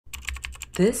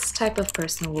this type of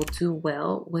person will do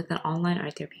well with an online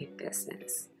art therapy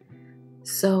business.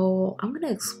 So I'm going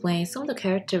to explain some of the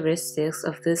characteristics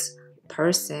of this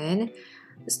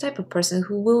type of person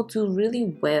who will do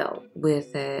really well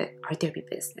with an art therapy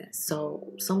business. So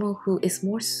someone who is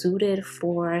more suited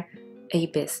for a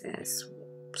business,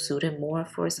 suited more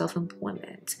for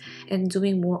self-employment, and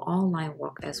doing more online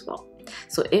work as well.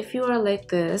 So if you are like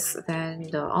this, then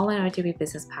the online art therapy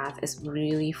business path is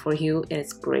really for you, and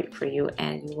it's great for you,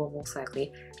 and you will most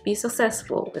likely be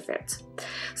successful with it.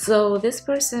 So this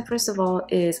person, first of all,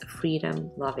 is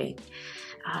freedom loving.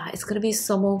 It's going to be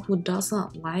someone who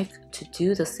doesn't like to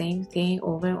do the same thing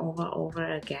over and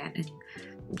over again and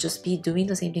just be doing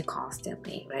the same thing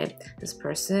constantly, right? This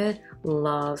person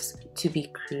loves to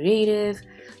be creative,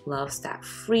 loves that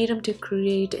freedom to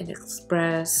create and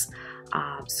express.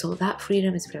 So that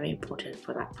freedom is very important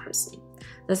for that person.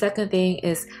 The second thing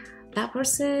is that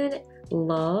person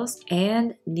loves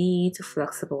and needs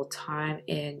flexible time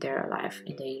in their life,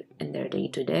 in their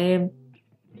day-to-day,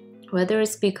 whether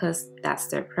it's because that's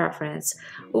their preference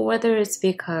or whether it's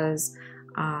because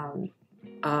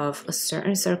of a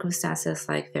certain circumstances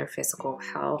like their physical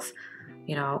health,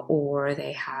 or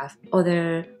they have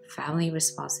other family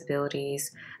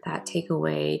responsibilities that take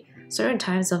away certain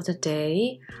times of the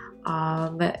day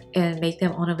and make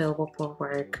them unavailable for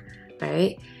work,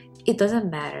 right? It doesn't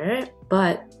matter,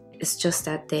 but it's just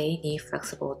that they need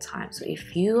flexible time. So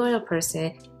if you are a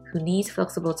person who needs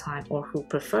flexible time or who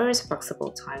prefers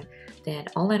flexible time, then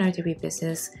online art therapy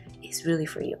business is really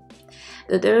for you.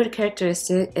 The third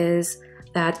characteristic is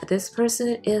that this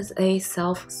person is a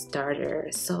self-starter.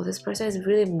 So this person is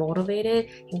really motivated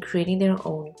in creating their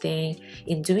own thing,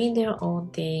 in doing their own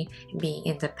thing, in being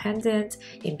independent,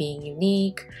 in being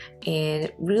unique,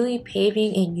 and really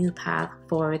paving a new path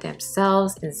for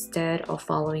themselves instead of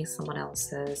following someone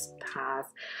else's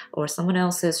path or someone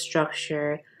else's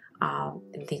structure,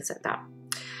 and things like that.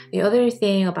 The other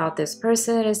thing about this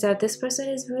person is that this person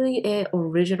is really an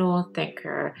original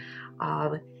thinker.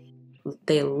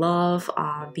 They love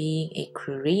being a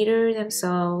creator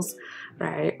themselves,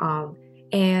 right?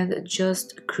 And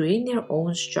just creating their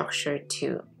own structure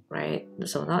too, right?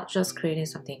 So not just creating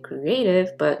something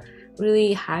creative, but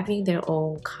really having their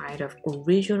own kind of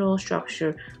original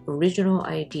structure, original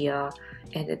idea,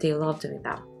 and they love doing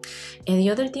that. And the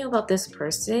other thing about this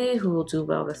person who will do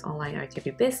well with online art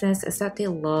therapy business is that they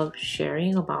love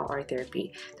sharing about art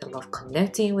therapy. They love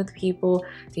connecting with people.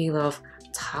 They love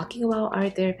talking about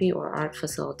art therapy or art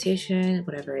facilitation,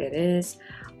 whatever it is.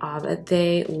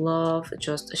 They love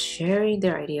just sharing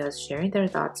their ideas, sharing their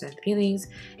thoughts and feelings,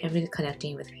 and really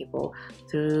connecting with people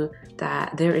through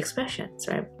their expressions,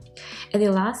 right? And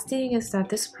the last thing is that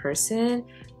this person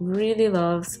really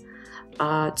loves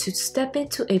to step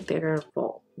into a bigger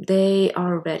role. They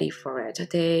are ready for it.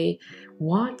 They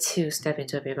want to step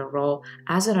into a bigger role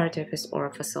as an art therapist or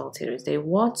a facilitator. They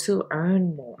want to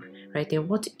earn more, right? They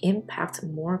want to impact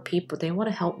more people. They want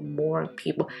to help more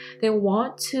people. They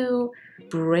want to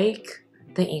break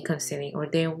the income ceiling, or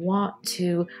they want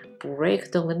to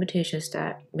break the limitations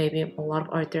that maybe a lot of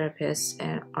art therapists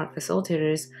and art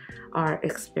facilitators are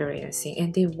experiencing.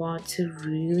 And they want to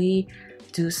really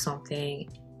do something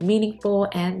meaningful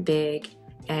and big,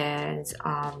 and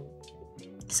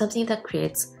something that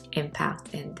creates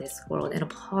impact in this world in a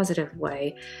positive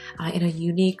way, in a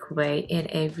unique way, in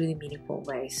a really meaningful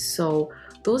way. So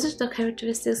those are the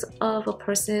characteristics of a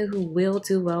person who will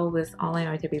do well with online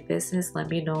art therapy business. Let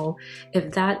me know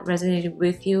if that resonated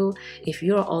with you. If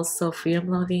you're also freedom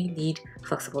loving, need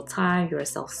flexible time, you're a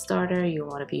self-starter, you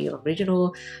want to be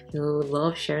original, you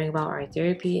love sharing about art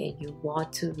therapy, and you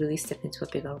want to really step into a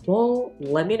bigger role,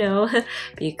 let me know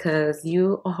because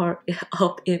you are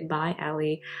up in my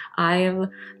alley. I am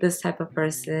this type of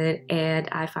person, and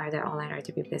I find that online art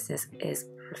therapy business is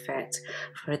perfect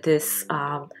for this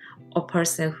a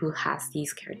person who has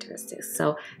these characteristics.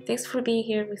 So thanks for being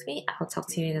here with me. I'll talk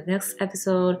to you in the next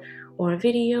episode or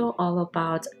video all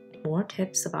about more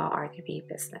tips about art therapy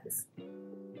business.